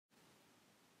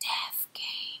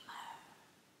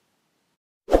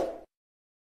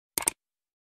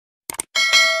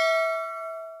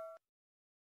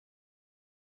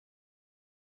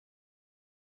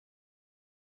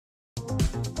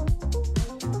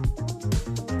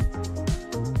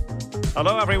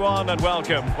Hello everyone and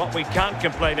welcome. What we can't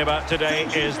complain about today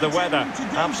is the weather.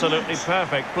 Absolutely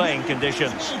perfect playing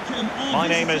conditions. My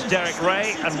name is Derek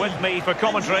Ray and with me for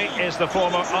commentary is the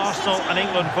former Arsenal and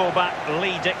England fullback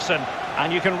Lee Dixon.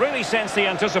 And you can really sense the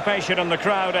anticipation in the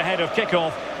crowd ahead of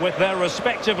kickoff with their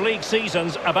respective league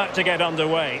seasons about to get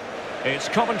underway. It's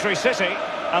Coventry City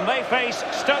and they face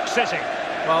Stoke City.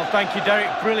 Well, thank you,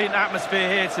 Derek. Brilliant atmosphere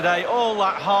here today. All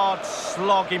that hard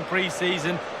slog in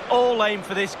pre-season. All aim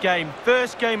for this game.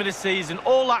 First game of the season.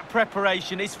 All that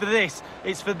preparation is for this.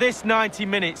 It's for this 90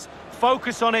 minutes.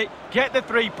 Focus on it. Get the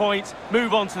 3 points.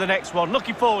 Move on to the next one.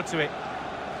 Looking forward to it.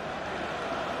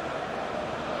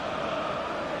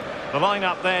 The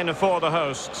lineup then for the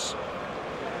hosts.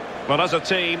 Well, as a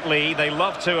team, Lee, they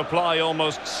love to apply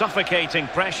almost suffocating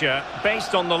pressure.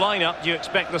 Based on the lineup, do you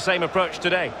expect the same approach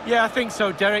today? Yeah, I think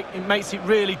so, Derek. It makes it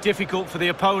really difficult for the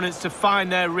opponents to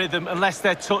find their rhythm unless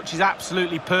their touch is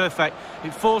absolutely perfect.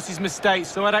 It forces mistakes,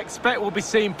 so I'd expect we'll be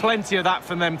seeing plenty of that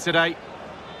from them today.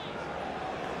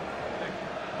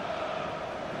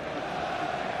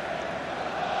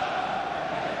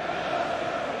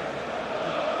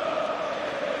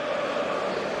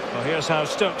 Here's how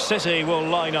Stoke City will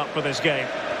line up for this game.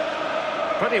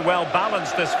 Pretty well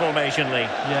balanced, this formation, Lee.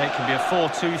 Yeah, it can be a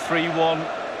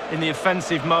 4-2-3-1 in the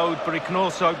offensive mode, but it can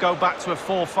also go back to a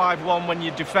 4-5-1 when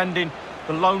you're defending.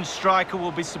 The lone striker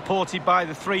will be supported by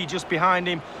the three just behind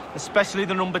him, especially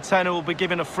the number 10 who will be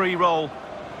given a free role.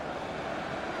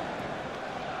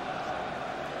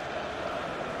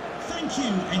 Thank you.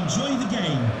 Enjoy the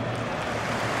game.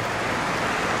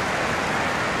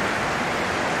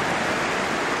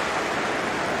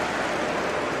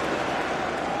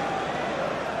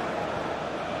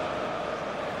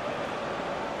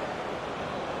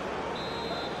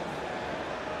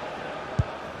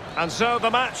 And so the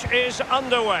match is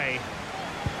underway.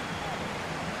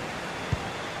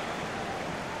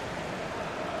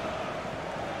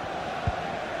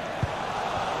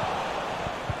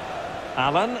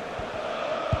 Allen.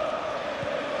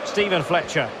 Stephen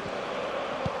Fletcher.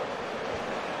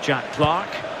 Jack Clark.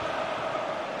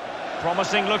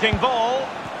 Promising looking ball.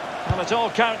 And it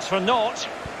all counts for naught.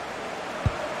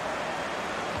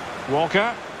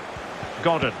 Walker.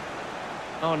 Gordon.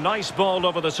 Oh, nice ball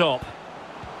over the top.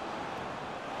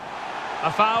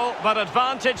 A foul, but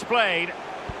advantage played.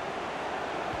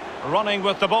 Running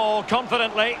with the ball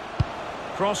confidently.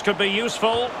 Cross could be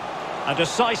useful. A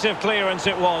decisive clearance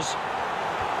it was.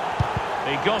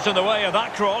 He got in the way of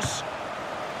that cross.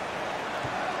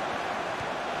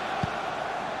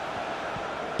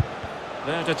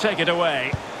 There to take it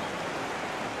away.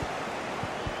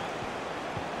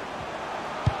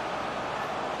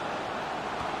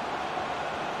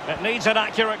 It needs an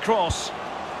accurate cross.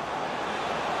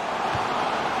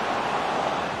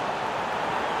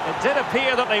 It did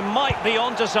appear that they might be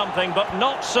onto something, but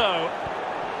not so.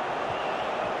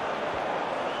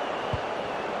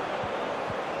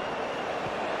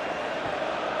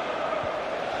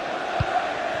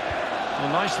 Well,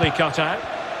 nicely cut out.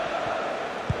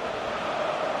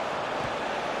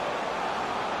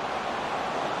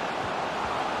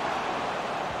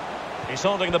 He's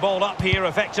holding the ball up here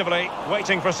effectively,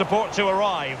 waiting for support to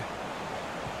arrive.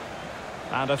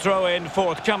 And a throw-in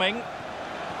forthcoming.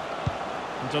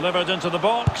 Delivered into the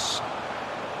box.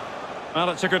 Well,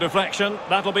 it took a deflection.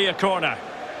 That'll be a corner.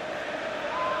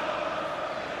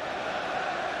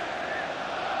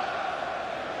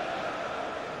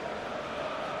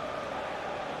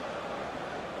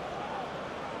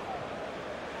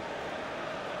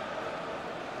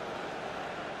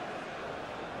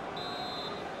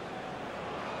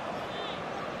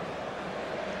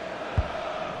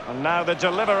 And now the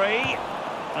delivery.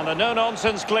 And a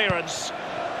no-nonsense clearance.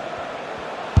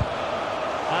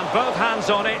 And both hands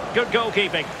on it. Good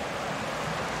goalkeeping.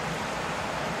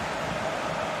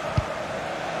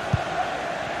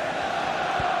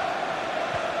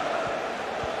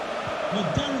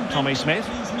 Tommy Smith.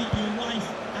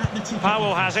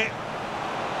 Powell has it.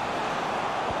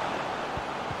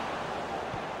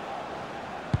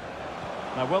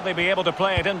 Now will they be able to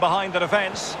play it in behind the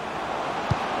defence?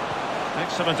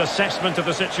 Excellent assessment of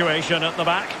the situation at the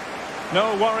back.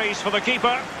 No worries for the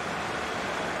keeper.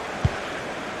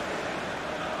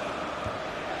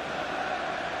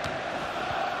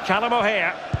 Callum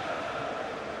O'Hare.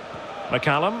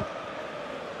 McCallum.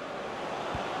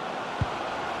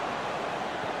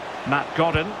 Matt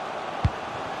Godden.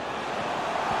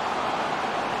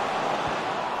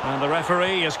 And the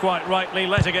referee is quite rightly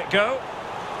letting it go.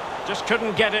 Just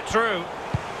couldn't get it through.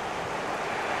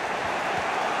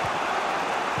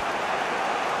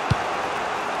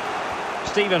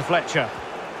 Stephen Fletcher.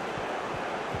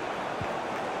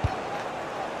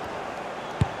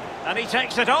 And he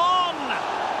takes it on!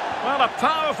 Well, a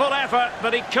powerful effort,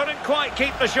 but he couldn't quite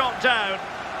keep the shot down.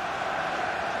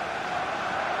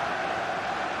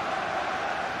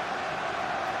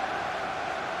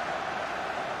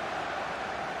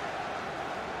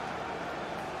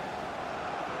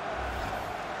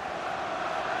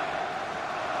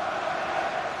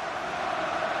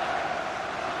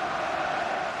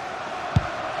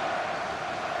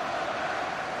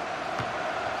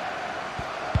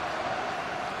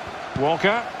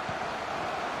 Walker.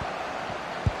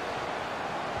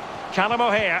 Callum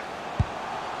O'Hare.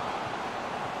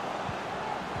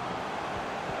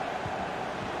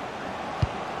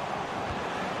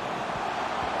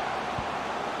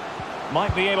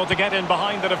 Might be able to get in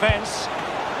behind the defence.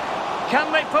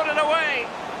 Can they put it away?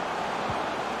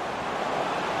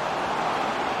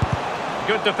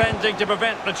 Good defending to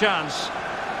prevent the chance.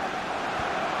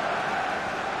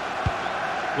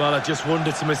 Well, I just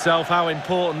wondered to myself how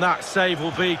important that save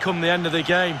will be come the end of the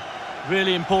game.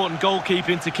 Really important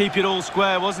goalkeeping to keep it all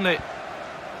square, wasn't it?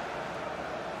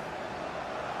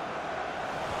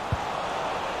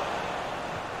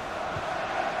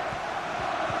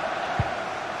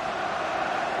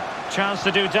 Chance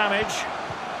to do damage.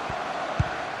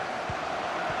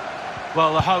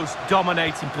 Well, the host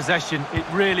dominating possession. It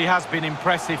really has been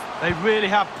impressive. They really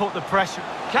have put the pressure.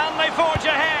 Can they forge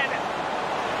ahead?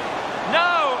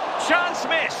 No! Chance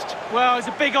missed! Well, it's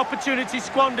a big opportunity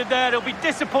squandered there. They'll be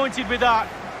disappointed with that.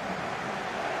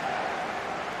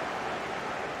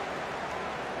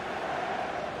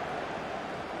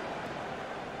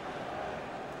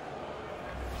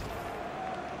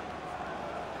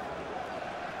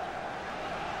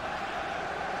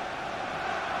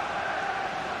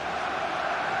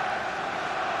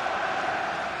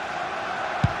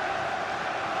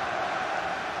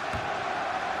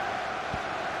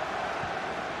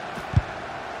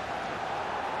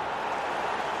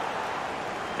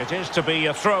 It is to be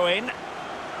a throw-in.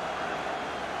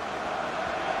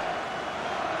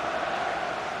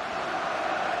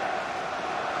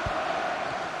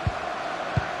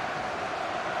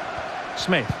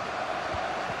 Smith.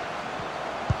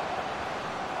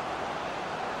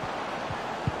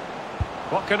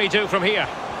 What can he do from here?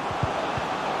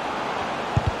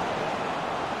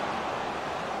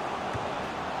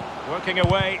 Working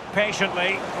away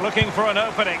patiently, looking for an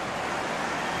opening.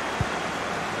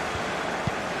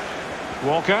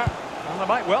 Walker, and there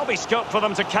might well be scope for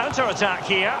them to counter-attack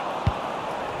here.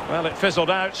 Well, it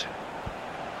fizzled out.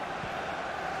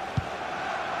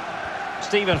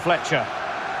 Stephen Fletcher.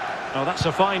 Oh, that's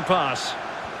a fine pass.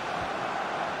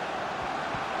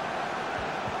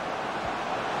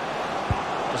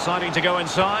 Deciding to go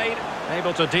inside,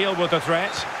 able to deal with the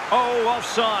threat. Oh,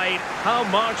 offside. How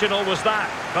marginal was that?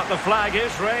 But the flag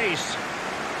is raised.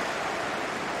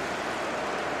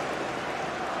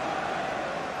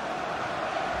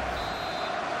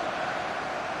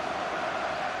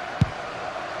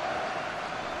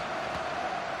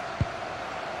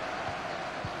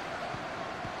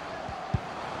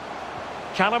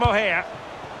 Callum O'Hare.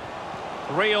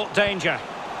 Real danger.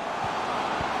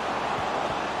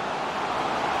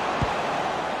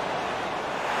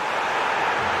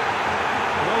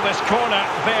 Will this corner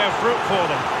bear fruit for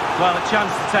them? Well, a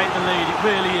chance to take the lead, it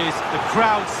really is. The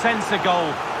crowd sense a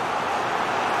goal.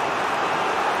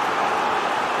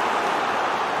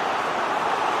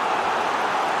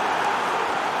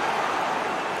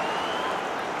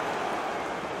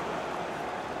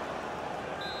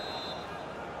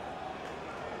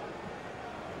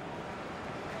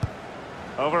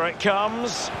 Over it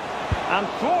comes, and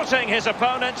thwarting his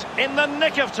opponent in the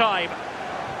nick of time.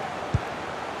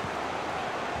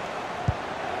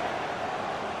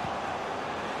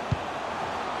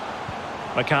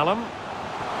 McCallum.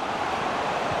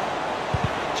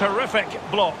 Terrific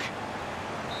block.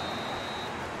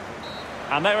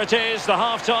 And there it is, the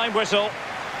half-time whistle.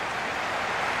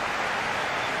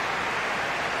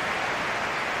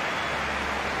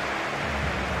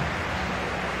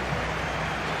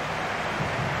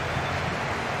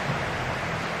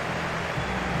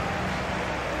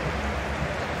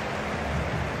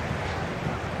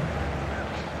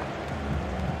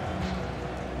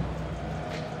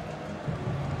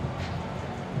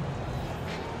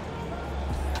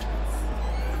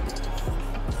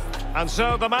 And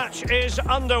so the match is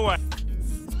underway.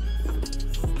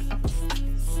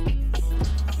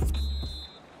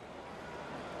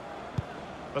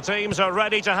 The teams are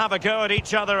ready to have a go at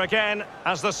each other again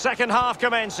as the second half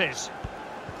commences.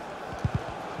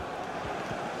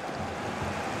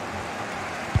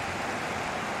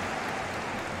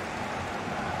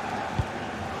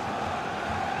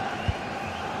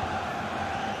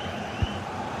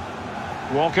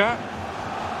 Walker.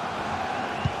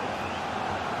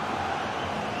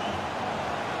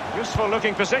 Useful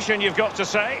looking position, you've got to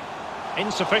say.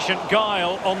 Insufficient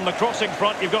guile on the crossing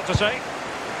front, you've got to say.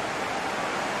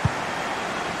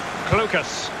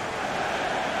 Lucas.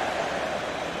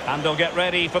 And they'll get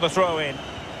ready for the throw-in.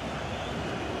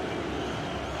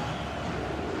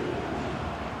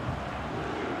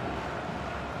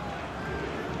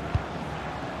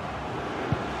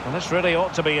 Well, this really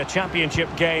ought to be a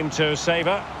championship game to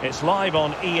savour. It's live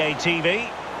on EA TV.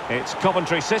 It's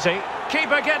Coventry City.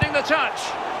 Keeper getting the touch.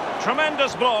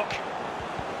 Tremendous block.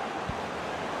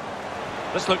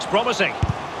 This looks promising.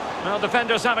 Now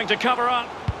defenders having to cover up.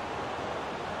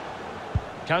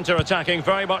 Counter-attacking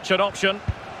very much an option.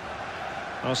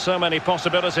 Well, so many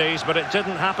possibilities, but it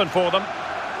didn't happen for them.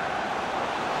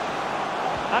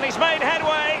 And he's made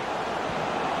headway.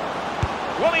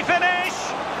 Will he finish?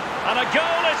 And a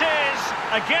goal it is,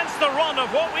 against the run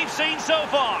of what we've seen so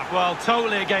far. Well,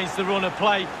 totally against the run of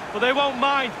play, but they won't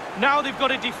mind. Now they've got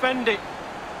to defend it.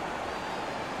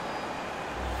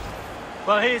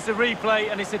 Well, here's the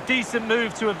replay, and it's a decent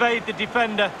move to evade the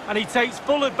defender, and he takes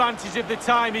full advantage of the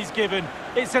time he's given.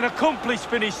 It's an accomplished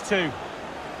finish too.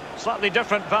 Slightly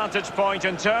different vantage point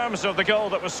in terms of the goal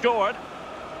that was scored.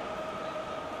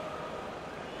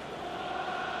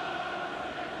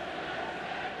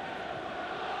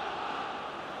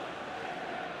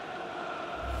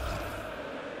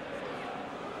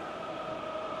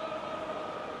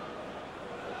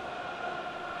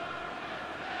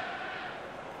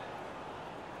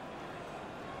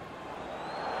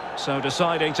 So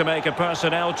deciding to make a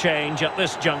personnel change at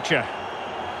this juncture.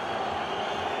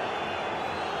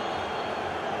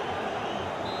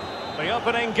 The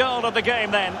opening goal of the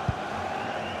game then.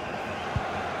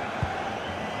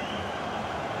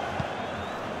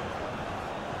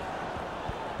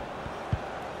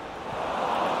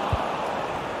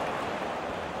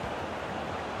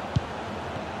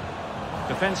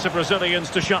 Defensive Brazilians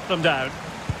to shut them down.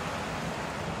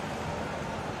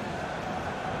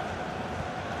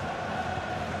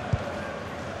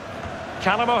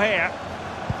 Callum O'Hare,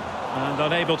 and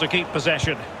unable to keep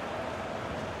possession.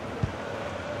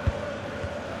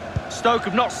 Stoke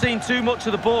have not seen too much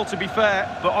of the ball, to be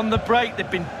fair, but on the break they've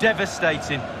been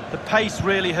devastating. The pace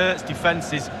really hurts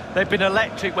defences. They've been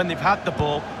electric when they've had the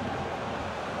ball.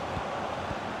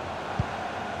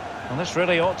 And this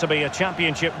really ought to be a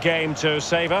championship game to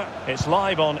savour. It's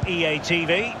live on EA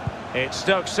TV. It's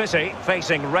Stoke City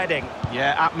facing Reading.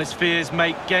 Yeah, atmospheres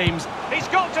make games. He's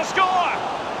got to score!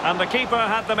 And the keeper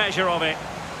had the measure of it.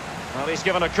 Well, he's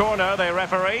given a corner, the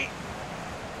referee.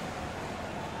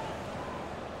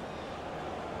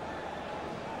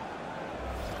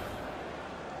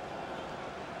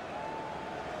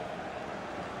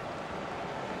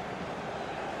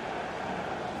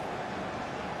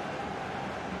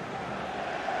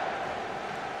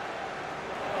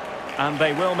 And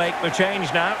they will make the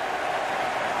change now.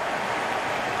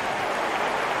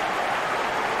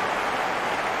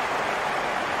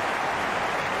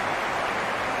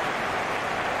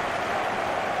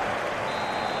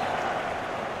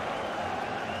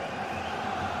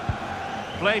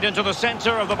 Played into the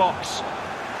centre of the box.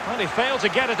 Well, he failed to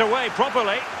get it away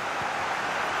properly.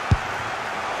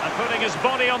 And putting his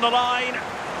body on the line.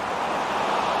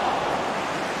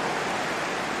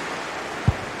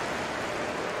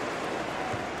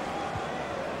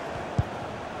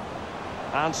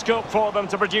 And scope for them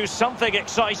to produce something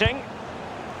exciting.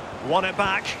 Won it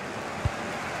back.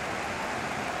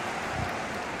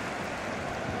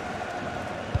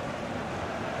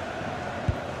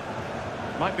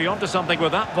 Might be onto something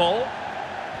with that ball.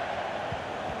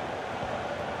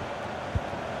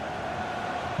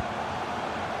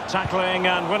 Tackling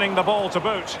and winning the ball to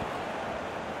boot.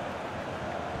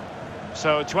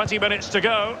 So 20 minutes to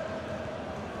go.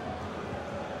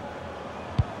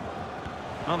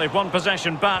 Well, they've won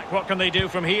possession back. What can they do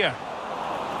from here?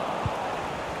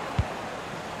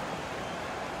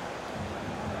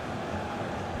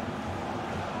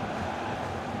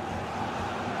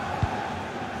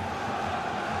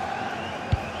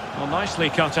 Well, nicely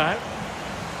cut out.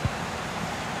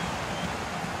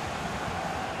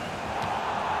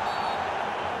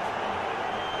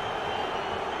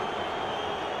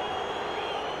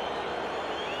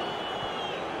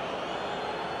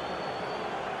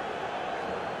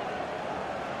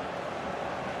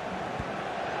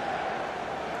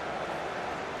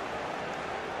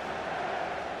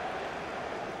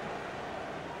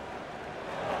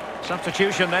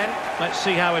 Substitution then. Let's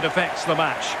see how it affects the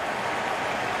match.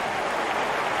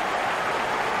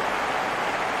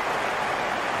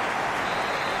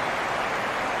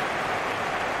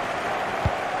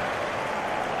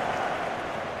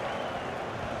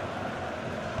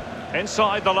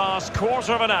 Inside the last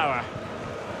quarter of an hour.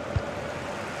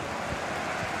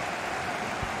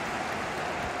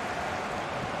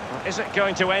 Well, is it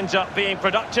going to end up being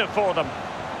productive for them?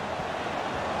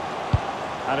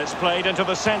 And it's played into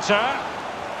the centre.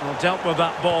 Well, dealt with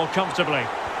that ball comfortably.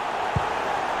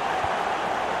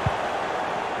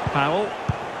 Powell.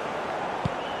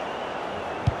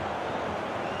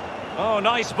 Oh,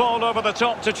 nice ball over the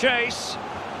top to chase.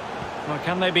 Well,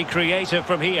 can they be creative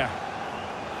from here?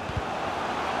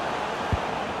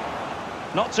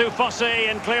 Not too fussy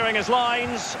in clearing his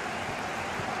lines.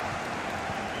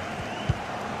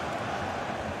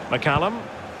 McCallum.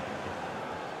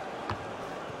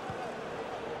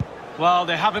 Well,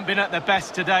 they haven't been at their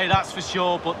best today, that's for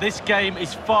sure, but this game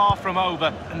is far from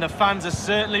over, and the fans are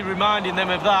certainly reminding them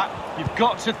of that. You've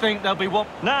got to think they'll be what...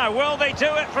 Now, will they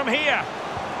do it from here?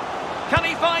 Can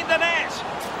he find the net?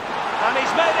 And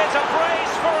he's made it a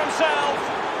brace for himself.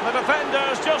 The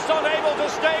defender's just unable to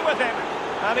stay with him,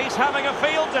 and he's having a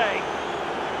field day.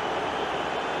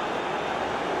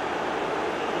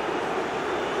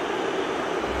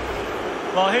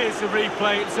 Well, here's the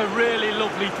replay. It's a really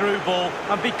lovely through ball,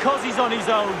 and because he's on his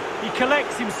own, he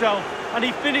collects himself and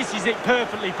he finishes it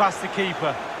perfectly past the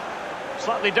keeper.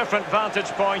 Slightly different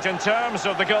vantage point in terms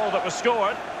of the goal that was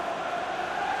scored.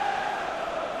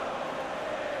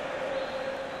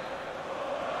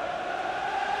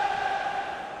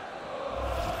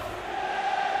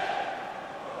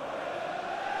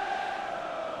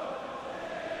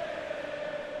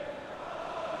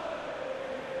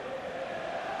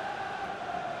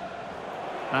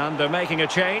 And they're making a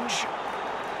change.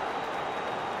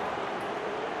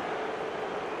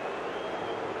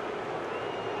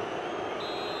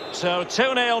 So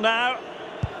 2-0 now.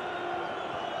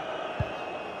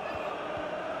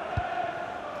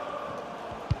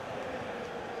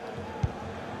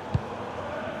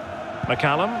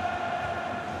 McCallum.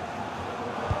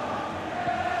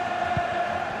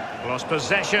 Lost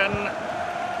possession.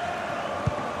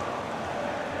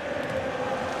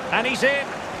 And he's in.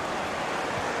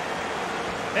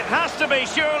 It has to be,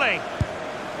 surely.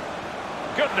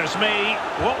 Goodness me,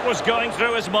 what was going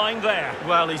through his mind there?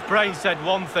 Well, his brain said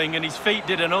one thing and his feet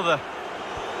did another.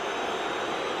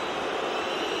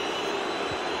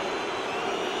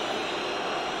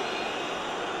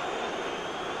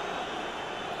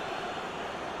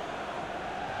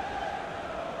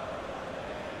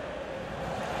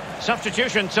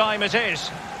 Substitution time it is.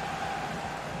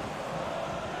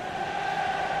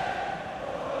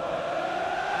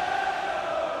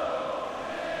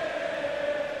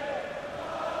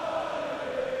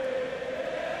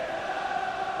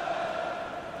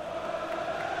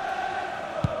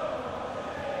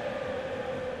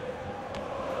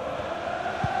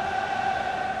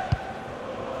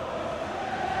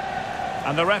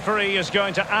 And the referee is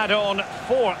going to add on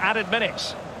 4 added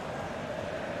minutes.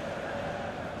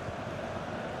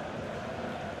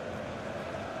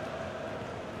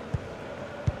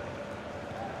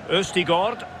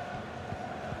 Østigård.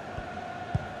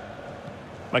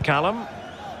 McCallum.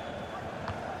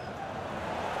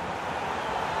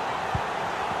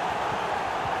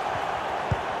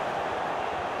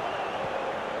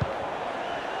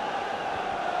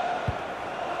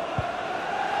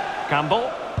 Campbell.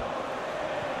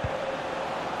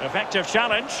 Effective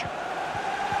challenge.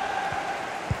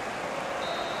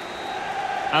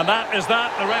 And that is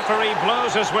that. The referee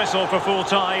blows his whistle for full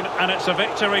time, and it's a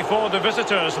victory for the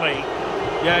visitors' league.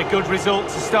 Yeah, good result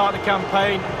to start the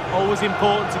campaign. Always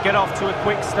important to get off to a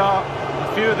quick start.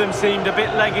 A few of them seemed a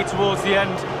bit leggy towards the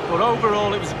end, but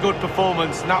overall it was a good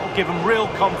performance, and that will give them real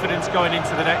confidence going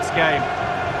into the next game.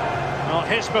 Well,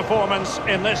 his performance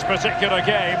in this particular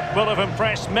game will have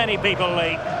impressed many people,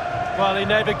 Lee. Well, he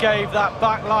never gave that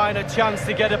back line a chance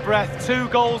to get a breath. 2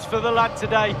 goals for the lad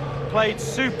today. Played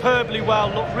superbly well,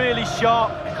 looked really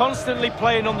sharp, constantly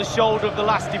playing on the shoulder of the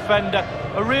last defender.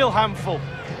 A real handful.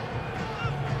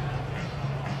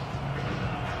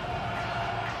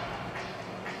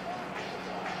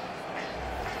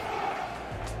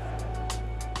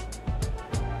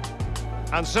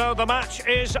 And so the match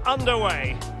is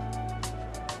underway.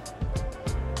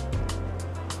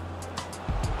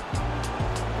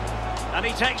 And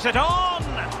he takes it on!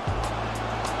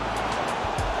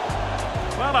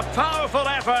 Well, a powerful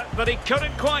effort, but he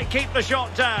couldn't quite keep the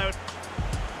shot down.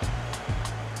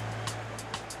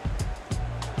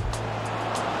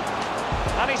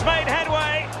 And he's made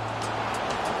headway.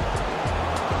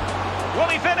 Will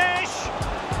he finish?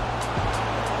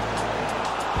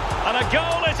 And a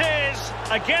goal it is,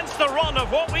 against the run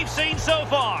of what we've seen so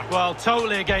far. Well,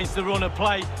 totally against the run of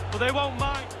play, but they won't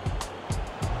mind.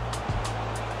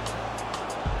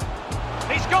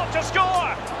 He's got to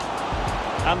score!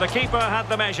 And the keeper had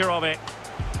the measure of it.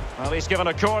 Well, he's given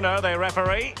a corner, the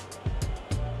referee.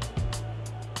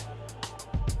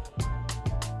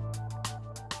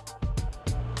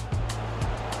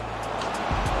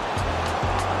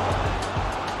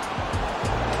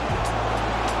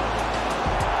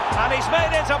 And he's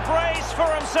made it a brace for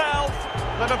himself.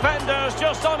 The defender's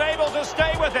just unable to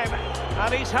stay with him.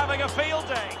 And he's having a field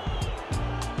day.